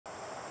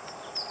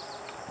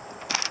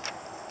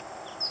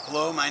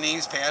Hello, my name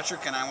is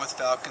Patrick and I'm with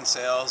Falcon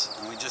Sales,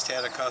 and we just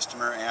had a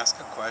customer ask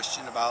a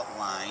question about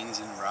lines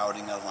and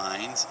routing of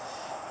lines.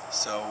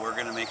 So we're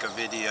going to make a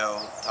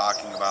video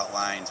talking about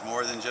lines.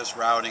 More than just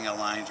routing of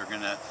lines, we're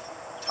going to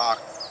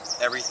talk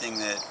everything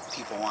that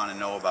people want to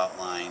know about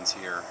lines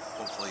here,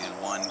 hopefully in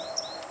one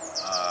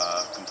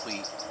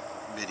complete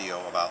video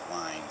about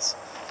lines.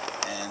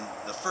 And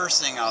the first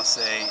thing I'll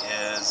say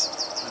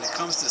is, when it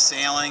comes to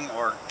sailing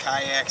or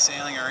kayak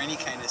sailing or any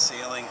kind of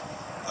sailing,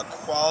 a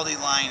quality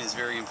line is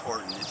very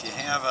important. If you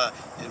have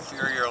an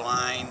inferior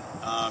line,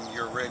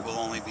 your rig will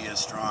only be as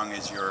strong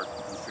as your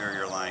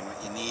inferior line.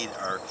 What you need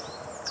are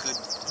good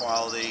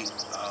quality,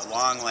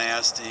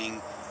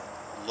 long-lasting,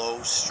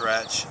 low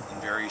stretch,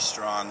 and very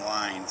strong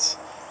lines.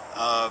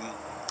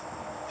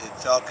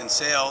 At Falcon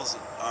Sales,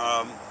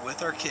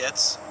 with our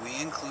kits, we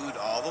include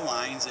all the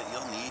lines that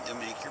you'll need to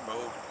make your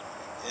boat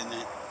and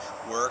it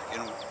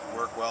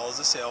work well as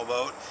a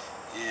sailboat,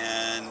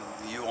 and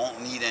you won't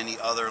need any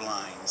other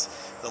lines.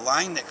 The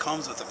line that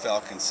comes with the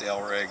Falcon sail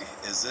rig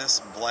is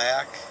this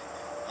black,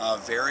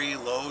 very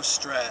low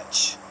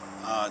stretch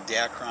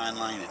Dacron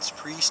line. It's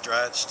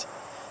pre-stretched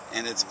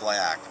and it's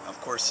black. Of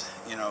course,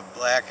 you know,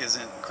 black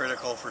isn't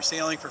critical for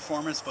sailing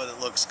performance, but it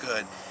looks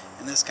good.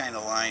 And this kind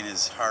of line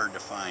is hard to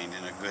find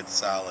in a good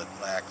solid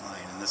black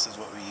line. And this is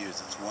what we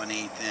use. It's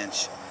 1/8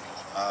 inch,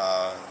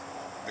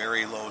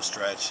 very low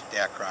stretch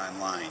Dacron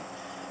line.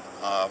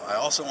 I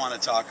also want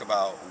to talk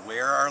about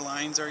where our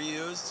lines are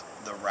used,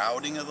 the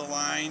routing of the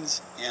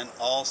lines, and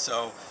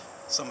also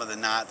some of the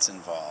knots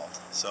involved,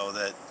 so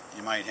that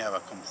you might have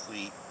a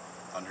complete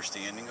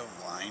understanding of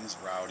lines,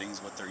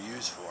 routings, what they're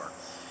used for.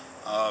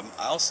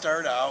 I'll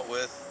start out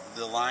with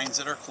the lines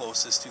that are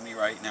closest to me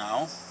right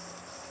now,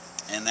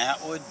 and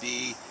that would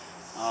be,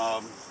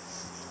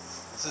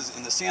 this is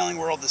in the sailing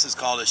world, this is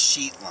called a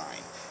sheet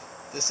line.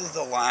 This is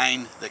the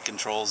line that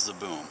controls the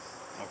boom,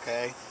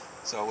 okay?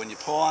 So when you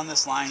pull on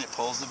this line, it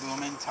pulls the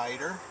boom in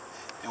tighter,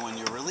 and when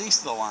you release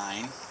the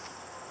line,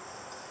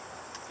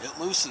 it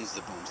loosens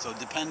the boom. So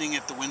depending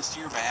if the wind's to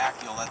your back,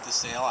 you'll let the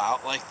sail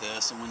out like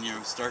this, and when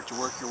you start to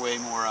work your way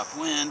more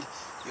upwind,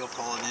 you'll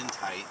pull it in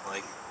tight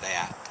like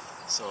that.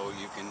 So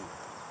you can,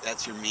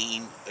 that's your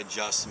main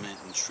adjustment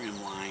and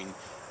trim line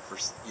for,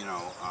 you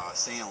know,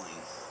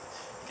 sailing.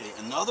 Okay,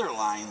 another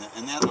line,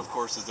 and that of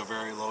course is a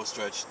very low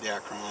stretch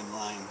Dacron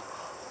line.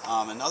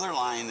 Another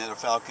line that a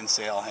Falcon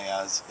sail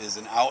has is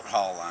an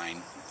outhaul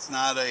line. It's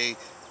not a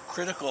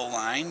critical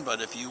line,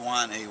 but if you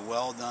want a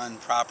well done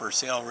proper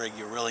sail rig,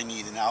 you really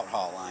need an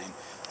outhaul line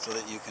so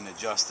that you can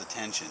adjust the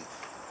tension.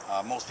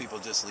 Most people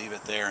just leave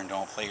it there and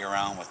don't play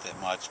around with it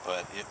much,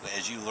 but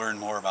as you learn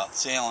more about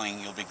sailing,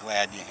 you'll be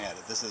glad you had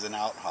it. This is an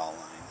outhaul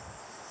line.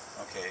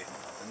 Okay,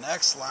 the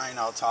next line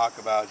I'll talk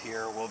about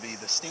here will be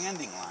the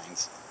standing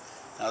lines.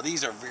 Now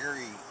these are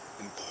very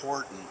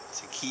important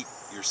to keep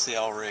your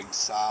sail rig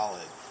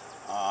solid.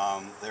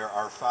 There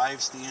are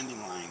 5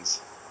 standing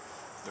lines.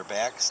 They're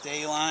back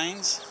stay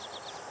lines,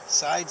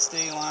 side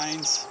stay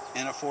lines,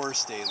 and a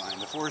forestay line.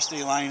 The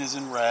forestay line is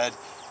in red.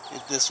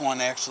 This one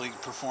actually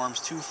performs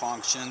 2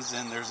 functions,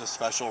 and there's a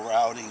special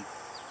routing.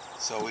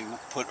 So we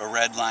put a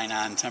red line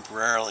on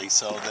temporarily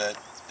so that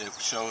it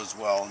shows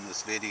well in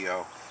this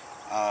video.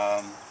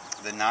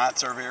 The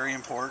knots are very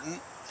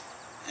important,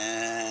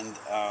 and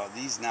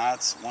these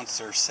knots, once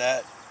they're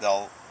set,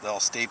 they'll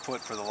stay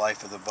put for the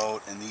life of the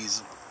boat, and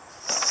these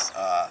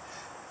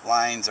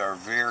lines are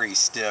very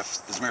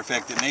stiff. As a matter of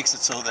fact, it makes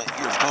it so that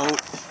your boat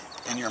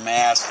and your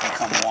mast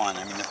become one.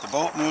 I mean, if the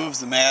boat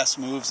moves, the mast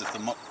moves. If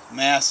the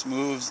mast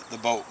moves, the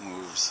boat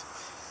moves.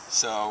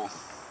 So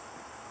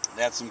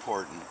that's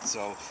important.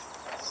 So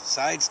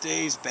side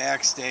stays,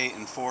 back stay,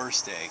 and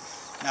forestay.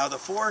 Now the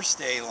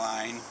forestay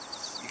line,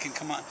 you can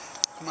come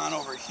on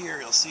over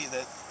here. You'll see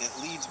that it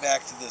leads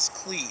back to this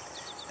cleat.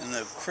 And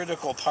the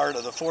critical part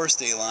of the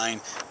forestay line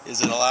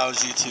is it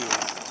allows you to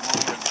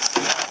lower the cleat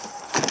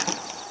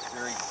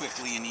very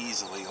quickly and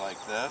easily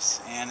like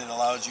this, and it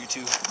allows you to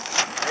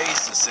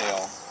raise the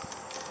sail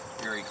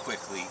very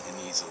quickly and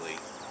easily.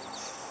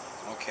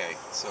 Okay,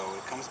 so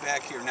it comes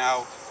back here.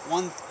 Now,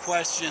 one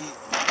question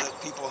that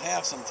people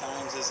have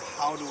sometimes is,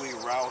 how do we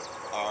route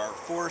our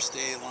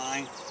forestay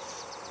line?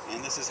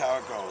 And this is how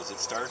it goes. It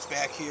starts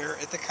back here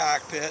at the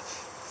cockpit,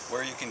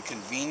 where you can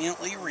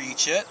conveniently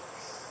reach it.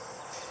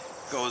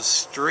 Goes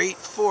straight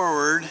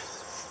forward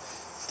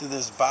to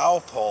this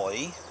bow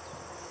pulley,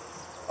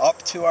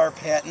 up to our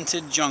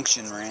patented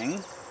junction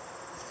ring,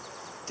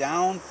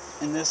 down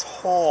in this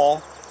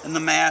hole in the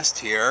mast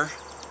here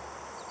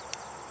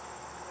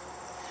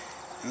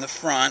in the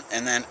front,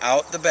 and then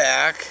out the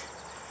back,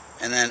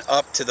 and then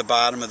up to the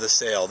bottom of the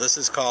sail. This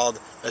is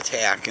called a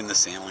tack in the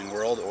sailing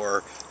world,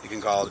 or you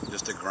can call it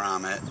just a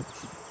grommet.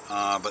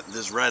 But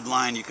this red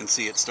line, you can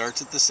see it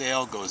starts at the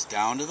sail, goes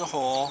down to the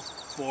hole,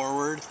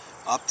 forward,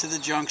 up to the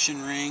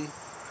junction ring,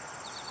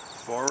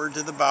 forward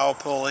to the bow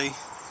pulley,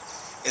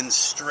 and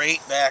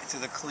straight back to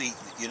the cleat.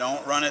 You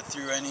don't run it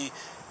through any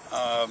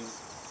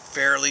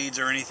fair leads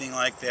or anything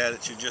like that.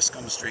 It should just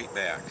come straight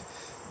back.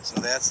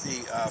 So that's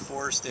the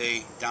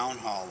forestay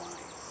downhaul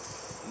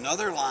line.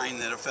 Another line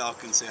that a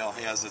Falcon sail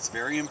has that's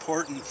very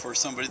important for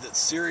somebody that's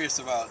serious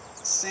about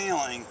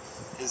sailing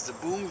is the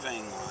boom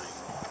vang line.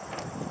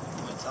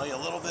 I'm going to tell you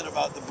a little bit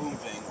about the boom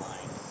vang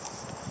line.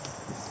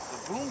 The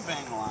boom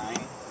vang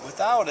line,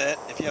 without it,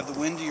 if you have the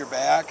wind to your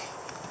back,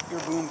 your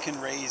boom can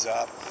raise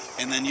up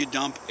and then you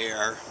dump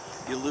air,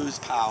 you lose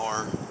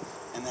power,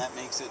 and that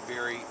makes it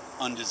very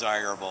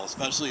undesirable,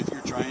 especially if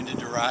you're trying to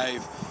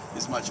derive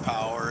as much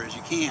power as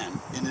you can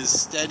and as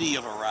steady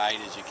of a ride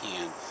as you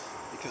can.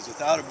 Because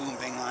without a boom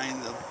vang line,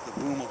 the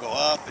boom will go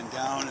up and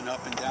down and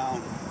up and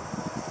down.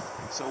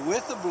 So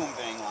with the boom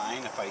vang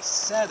line, if I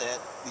set it,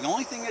 the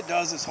only thing it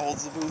does is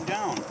holds the boom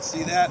down.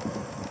 See that?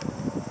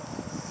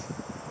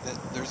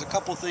 There's a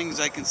couple things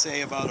I can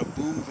say about a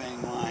boom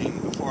vang line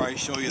before I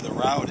show you the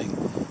routing.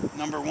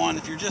 Number one,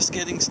 if you're just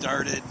getting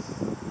started,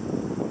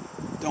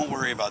 don't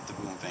worry about the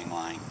boom vang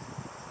line.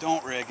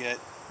 Don't rig it.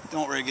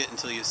 Don't rig it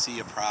until you see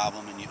a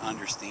problem and you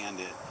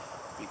understand it.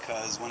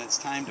 Because when it's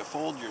time to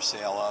fold your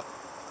sail up,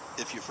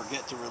 if you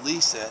forget to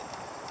release it,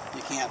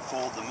 you can't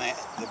fold the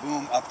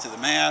boom up to the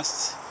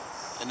mast,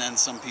 and then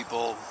some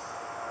people,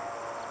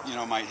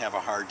 might have a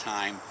hard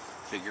time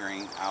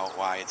figuring out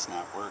why it's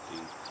not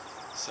working.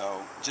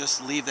 So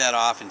just leave that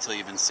off until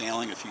you've been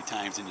sailing a few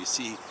times and you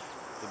see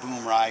the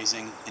boom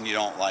rising and you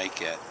don't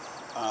like it.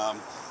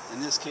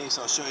 In this case,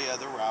 I'll show you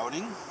the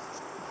routing.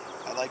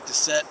 I like to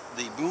set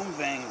the boom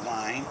vang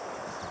line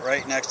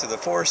right next to the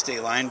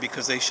forestay line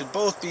because they should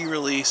both be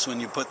released when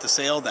you put the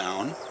sail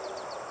down,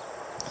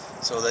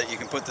 so that you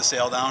can put the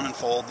sail down and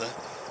fold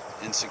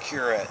and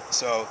secure it.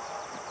 So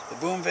the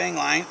boom vang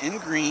line in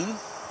green,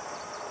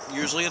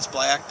 usually it's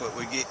black, but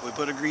we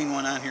put a green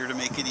one on here to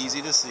make it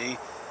easy to see.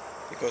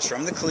 It goes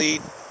from the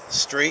cleat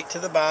straight to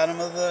the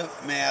bottom of the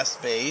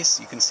mast base.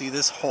 You can see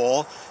this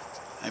hole.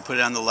 I put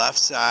it on the left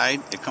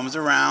side. It comes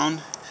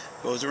around,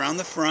 goes around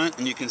the front,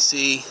 and you can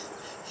see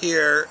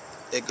here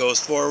it goes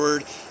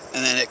forward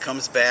and then it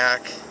comes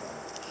back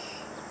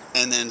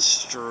and then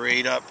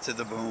straight up to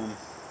the boom.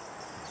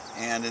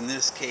 And in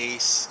this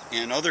case,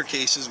 and other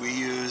cases, we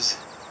use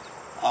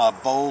a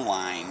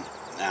bowline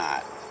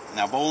knot.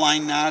 Now,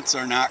 bowline knots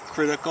are not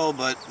critical,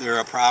 but they're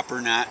a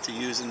proper knot to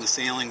use in the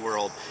sailing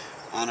world.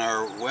 On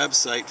our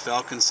website,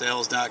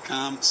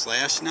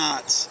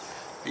 falconsails.com/knots,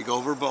 we go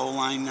over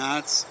bowline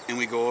knots, and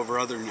we go over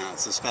other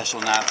knots, the special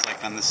knots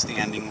like on the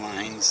standing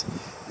lines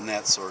and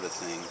that sort of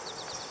thing.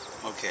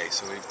 Okay,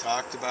 so we've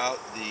talked about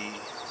the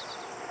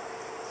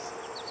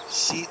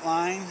sheet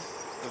line,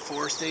 the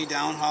forestay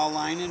downhaul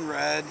line in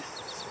red,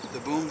 the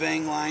boom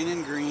vang line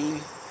in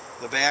green,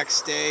 the back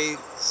stay,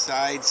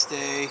 side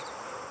stay,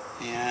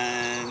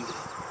 and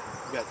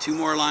we've got two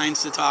more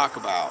lines to talk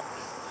about.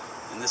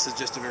 And this is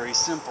just a very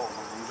simple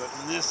one, but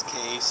in this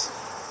case,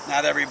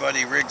 not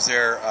everybody rigs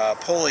their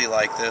pulley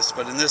like this,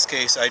 but in this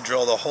case I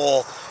drilled a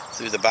hole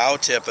through the bow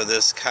tip of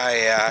this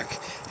kayak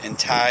and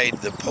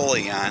tied the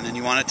pulley on. And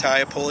you want to tie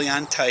a pulley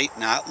on tight,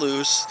 not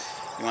loose.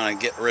 You want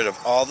to get rid of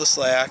all the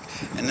slack.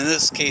 And in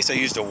this case I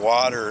used a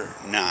water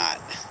knot.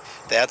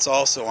 That's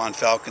also on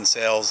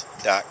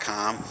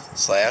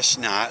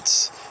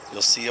falconsails.com/knots.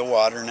 You'll see a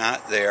water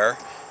knot there.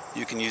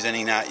 You can use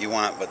any knot you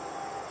want, but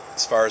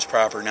as far as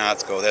proper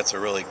knots go, that's a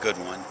really good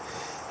one.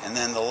 And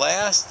then the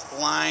last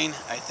line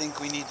I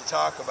think we need to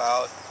talk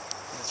about,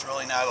 it's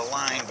really not a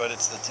line, but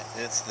it's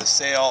the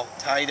sail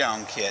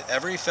tie-down kit.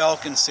 Every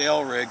Falcon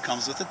sail rig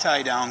comes with a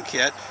tie-down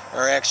kit,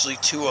 or actually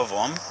two of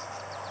them.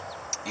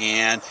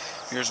 And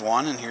here's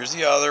one and here's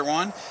the other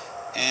one.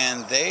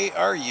 And they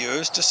are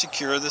used to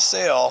secure the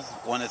sail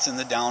when it's in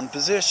the down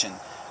position.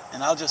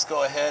 And I'll just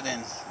go ahead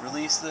and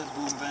release the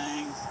boom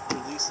vang,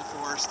 release the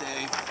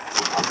forestay,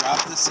 I'll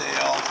drop the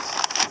sail.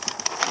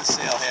 The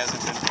sail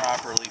hasn't been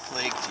properly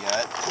flaked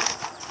yet,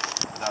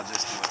 but I'll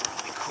just do it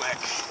really quick.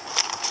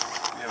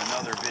 We have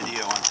another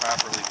video on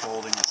properly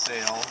folding a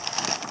sail.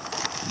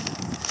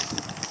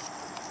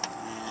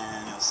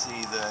 And you'll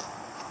see that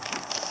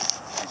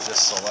I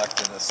just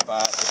selected a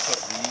spot to put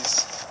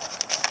these.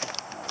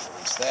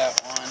 Release that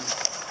one.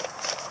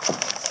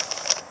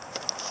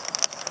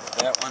 Put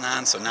that one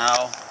on. So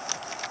now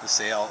the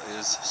sail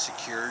is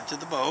secured to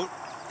the boat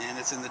and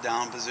it's in the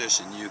down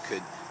position. You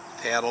could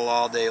paddle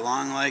all day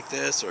long like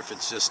this, or if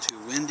it's just too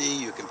windy,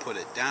 you can put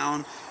it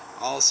down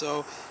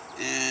also.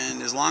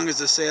 And as long as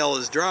the sail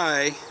is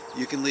dry,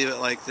 you can leave it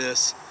like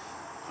this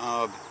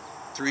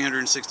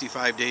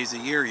 365 days a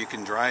year. You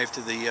can drive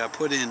to the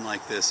put-in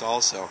like this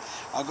also.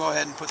 I'll go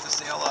ahead and put the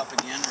sail up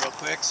again real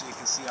quick so you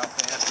can see how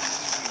fast and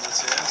easy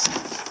this is.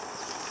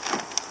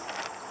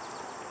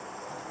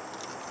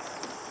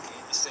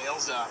 Okay, the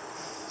sail's up.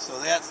 So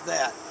that's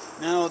that.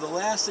 Now the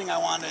last thing I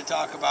wanted to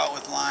talk about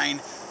with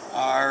line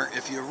are,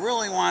 if you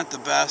really want the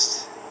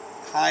best,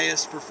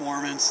 highest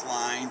performance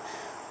line,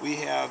 we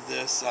have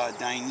this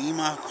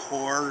Dyneema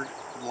cord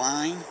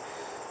line.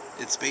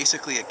 It's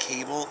basically a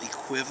cable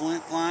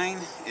equivalent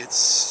line. It's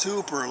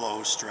super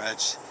low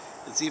stretch.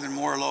 It's even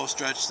more low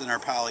stretch than our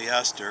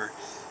polyester.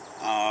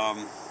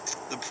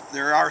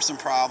 There are some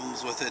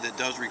problems with it. It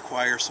does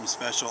require some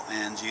special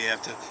ends. You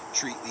have to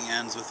treat the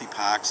ends with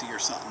epoxy or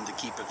something to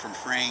keep it from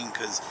fraying,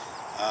 because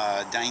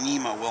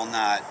Dyneema will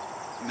not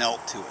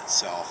melt to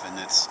itself, and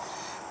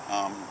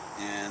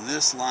and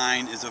this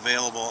line is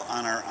available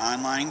on our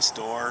online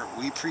store.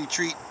 We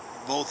pre-treat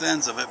both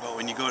ends of it, but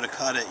when you go to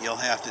cut it, you'll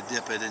have to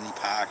dip it in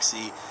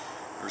epoxy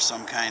or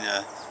some kind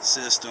of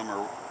system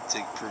or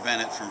to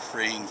prevent it from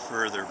fraying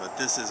further, but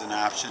this is an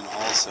option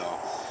also.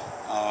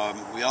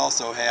 We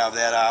also have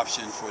that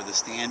option for the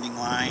standing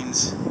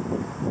lines,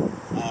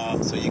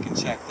 so you can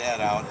check that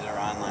out at our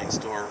online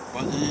store.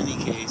 But in any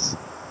case,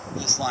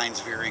 this line's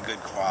very good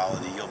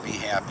quality. You'll be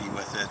happy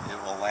with it.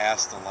 It will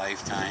last a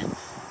lifetime,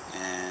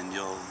 and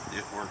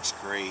it works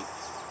great.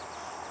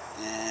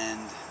 And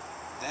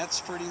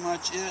that's pretty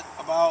much it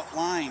about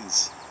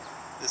lines.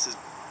 This is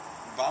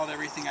about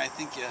everything I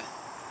think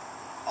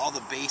all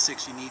the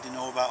basics you need to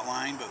know about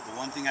line, but the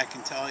one thing I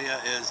can tell you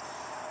is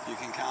you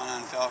can count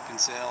on Falcon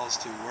Sales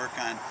to work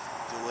on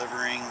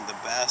delivering the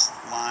best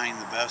line,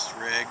 the best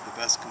rig, the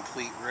best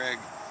complete rig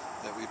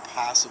that we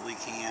possibly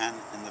can,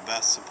 and the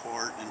best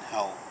support and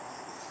help.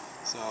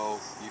 So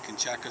you can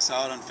check us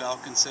out on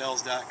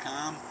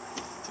falconsales.com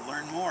to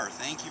learn more.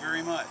 Thank you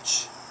very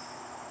much.